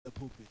the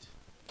pulpit.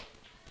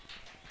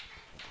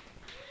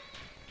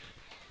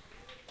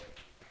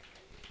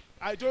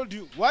 I told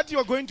you, what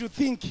you're going to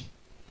think,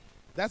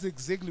 that's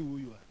exactly who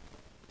you are.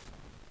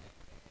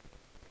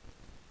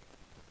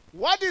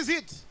 What is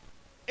it?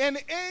 An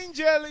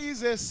angel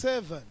is a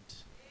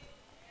servant.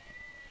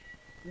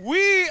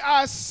 We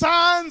are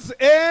sons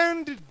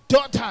and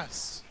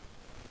daughters.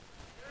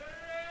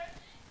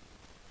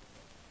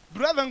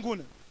 Brother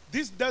Nguna,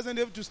 this doesn't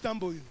have to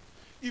stumble you.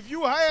 If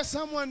you hire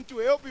someone to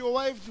help your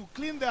wife to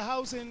clean the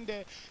house and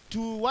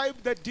to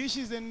wipe the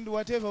dishes and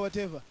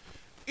whatever,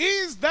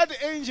 is that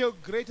angel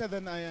greater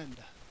than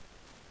Ayanda?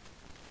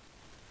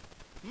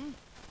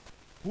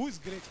 Who is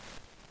greater?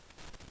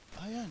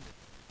 Ayanda.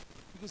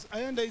 Because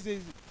Ayanda is a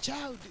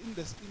child in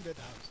that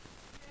house.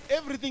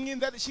 Everything in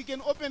that, she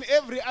can open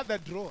every other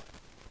drawer.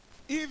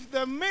 If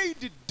the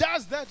maid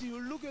does that, you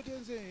look at her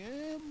and say,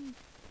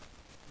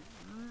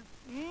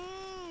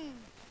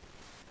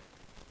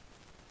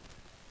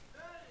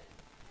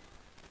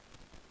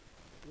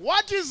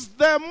 What is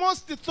the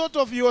most thought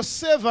of your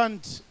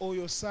servant or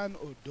your son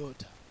or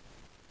daughter?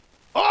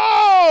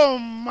 Oh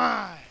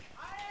my!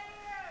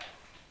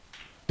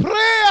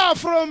 Prayer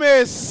from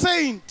a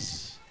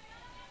saint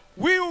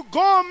will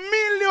go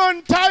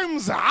 1,000,000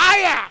 times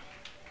higher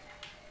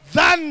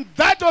than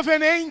that of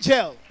an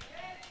angel.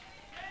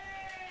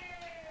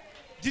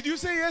 Did you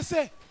say yes,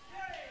 sir?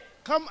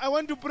 Come, I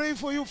want to pray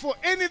for you for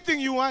anything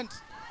you want.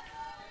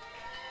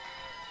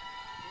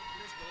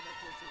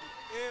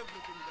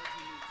 Everything that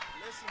you need.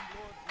 Bless him,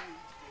 Lord, may it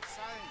be a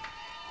sign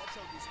that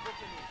shall be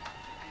spoken of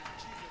in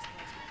Jesus'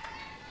 Christ.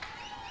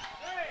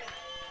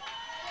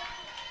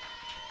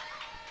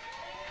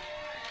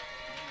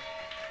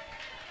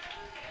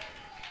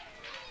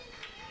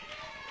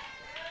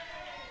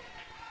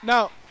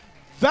 Now,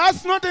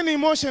 that's not an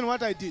emotion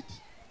what I did.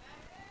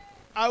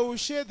 I will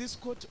share this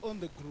quote on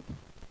the group.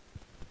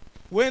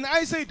 When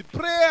I said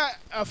prayer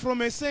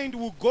from a saint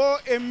will go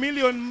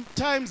 1,000,000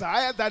 times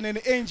higher than an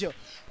angel,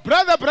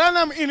 Brother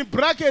Branham in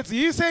brackets,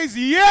 he says,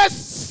 yes,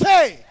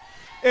 say.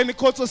 And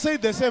Koto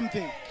said the same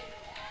thing.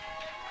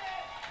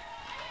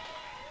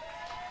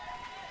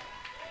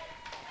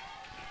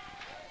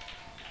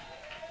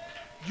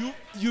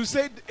 You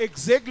said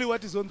exactly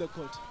what is on the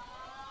quote.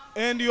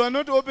 And you are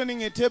not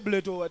opening a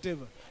tablet or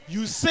whatever.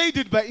 You said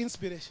it by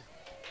inspiration.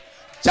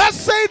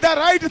 Just say the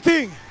right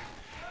thing.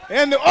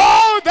 And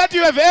all that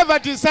you have ever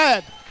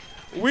desired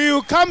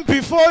will come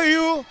before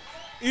you.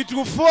 It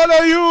will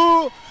follow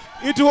you.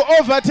 It will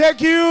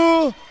overtake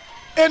you.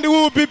 And we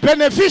will be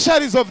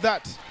beneficiaries of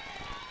that.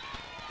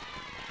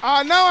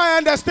 Now I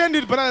understand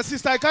it, brother,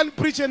 sister. I can't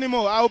preach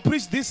anymore. I'll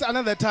preach this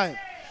another time.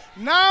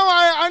 Now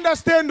I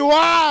understand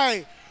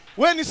why.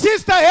 When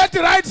Sister Hetty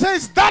Wright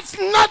says, that's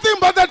nothing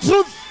but the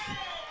truth.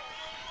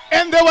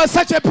 And there was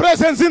such a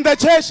presence in the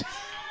church.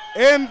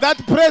 And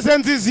that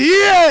presence is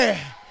here.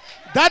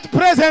 That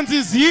presence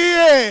is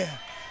here.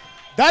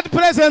 That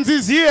presence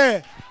is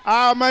here.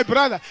 My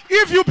brother,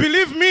 if you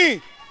believe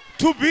me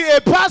to be a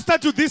pastor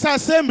to this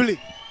assembly,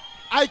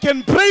 I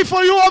can pray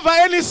for you over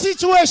any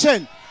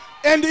situation.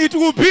 And it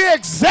will be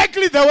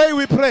exactly the way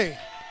we pray.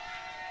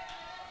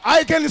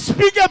 I can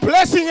speak a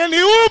blessing and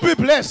you will be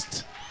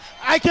blessed.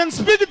 I can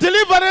speak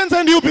deliverance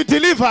and you'll be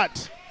delivered.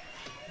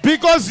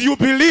 Because you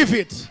believe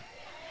it.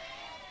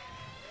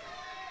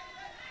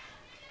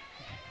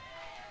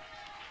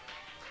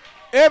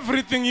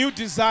 Everything you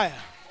desire,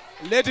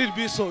 let it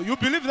be so. You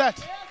believe that?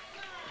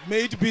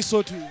 May it be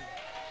so to you.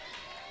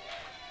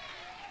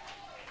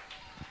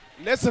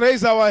 Let's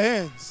raise our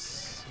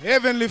hands.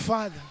 Heavenly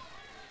Father.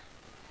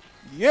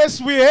 Yes,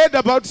 we heard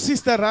about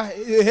Sister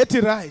Hetty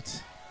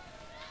Wright.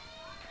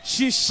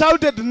 She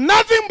shouted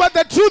nothing but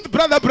the truth,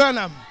 Brother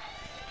Branham.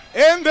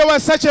 And there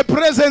was such a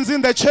presence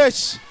in the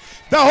church.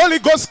 The Holy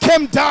Ghost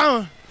came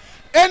down.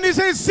 And he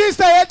says,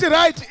 Sister Hetty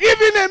Wright,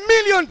 even $1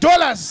 million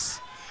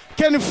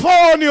can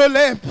fall on your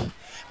lap.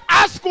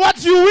 Ask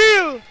what you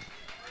will,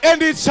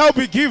 and it shall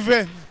be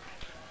given.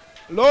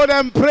 Lord,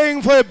 I'm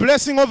praying for a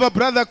blessing over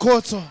Brother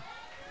Koto.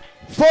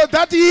 For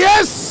that,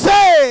 yes,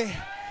 say,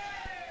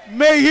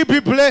 may he be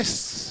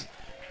blessed.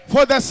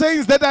 For the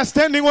saints that are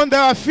standing on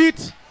their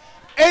feet,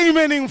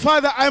 amening,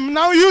 Father, I'm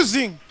now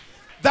using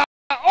the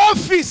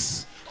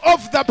office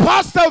of the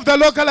pastor of the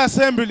local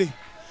assembly.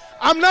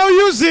 I'm now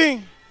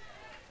using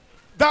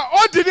the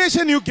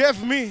ordination you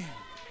gave me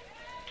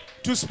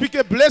to speak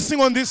a blessing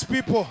on these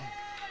people.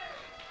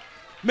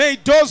 May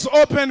doors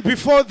open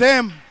before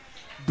them.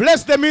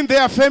 Bless them in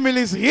their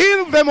families.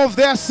 Heal them of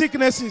their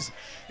sicknesses.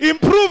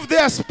 Improve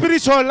their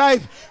spiritual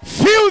life.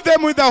 Fill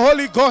them with the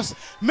Holy Ghost.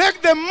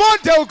 Make them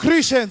model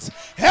Christians.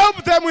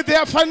 Help them with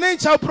their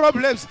financial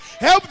problems.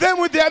 Help them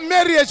with their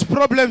marriage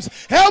problems.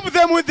 Help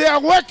them with their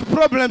work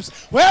problems.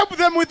 Help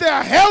them with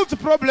their health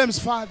problems,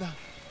 Father.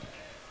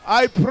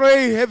 I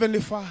pray,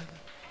 Heavenly Father,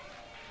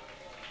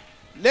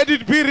 let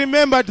it be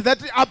remembered that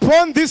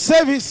upon this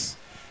service,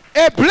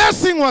 a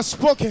blessing was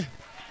spoken.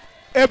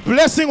 A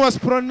blessing was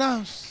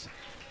pronounced.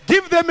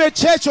 Give them a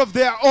church of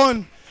their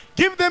own.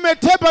 Give them a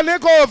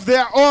tabernacle of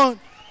their own.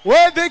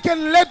 where they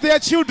can let their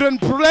children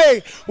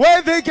play,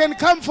 where they can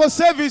come for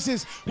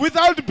services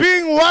without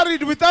being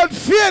worried, without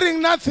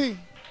fearing nothing.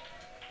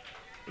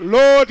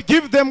 Lord,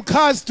 give them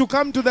cars to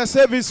come to the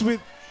service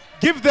with.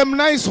 Give them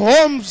nice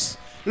homes.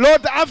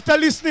 Lord, after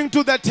listening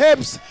to the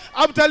tapes,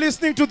 after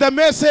listening to the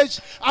message,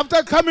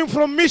 after coming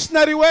from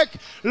missionary work,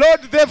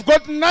 Lord, they've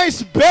got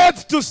nice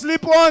beds to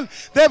sleep on.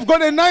 They've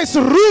got a nice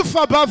roof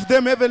above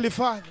them, Heavenly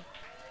Father.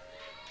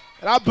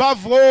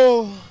 Above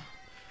all,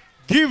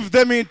 give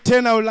them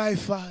eternal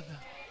life, Father.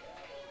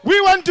 We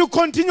want to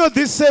continue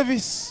this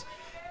service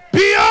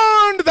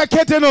beyond the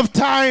curtain of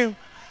time.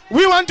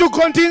 We want to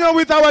continue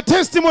with our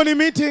testimony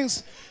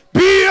meetings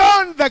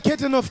beyond the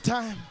curtain of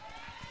time.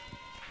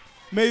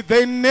 May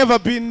there never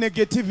be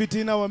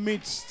negativity in our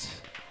midst.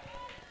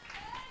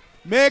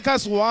 Make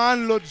us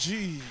one, Lord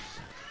Jesus.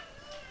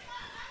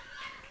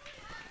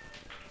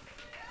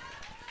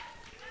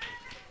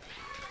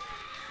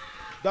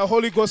 The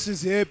Holy Ghost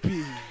is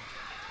happy.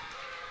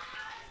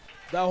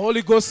 The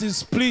Holy Ghost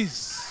is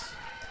pleased.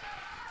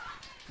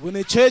 When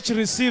a church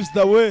receives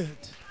the word,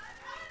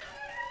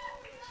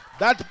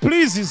 that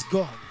pleases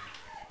God.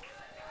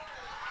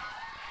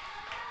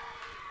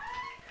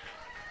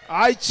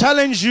 I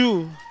challenge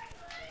you,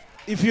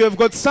 if you have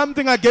got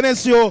something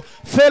against your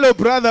fellow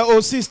brother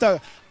or sister,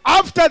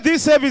 after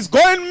this service, go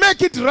and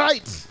make it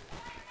right.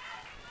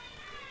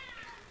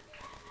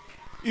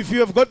 If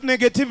you have got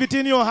negativity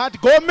in your heart,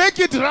 go make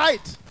it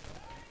right.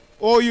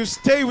 Or you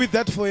stay with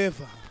that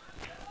forever.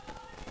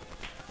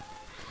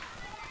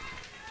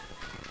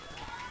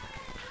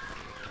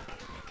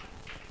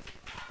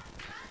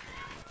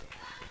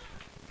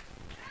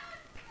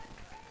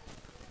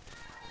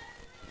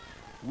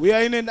 We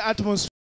are in an atmosphere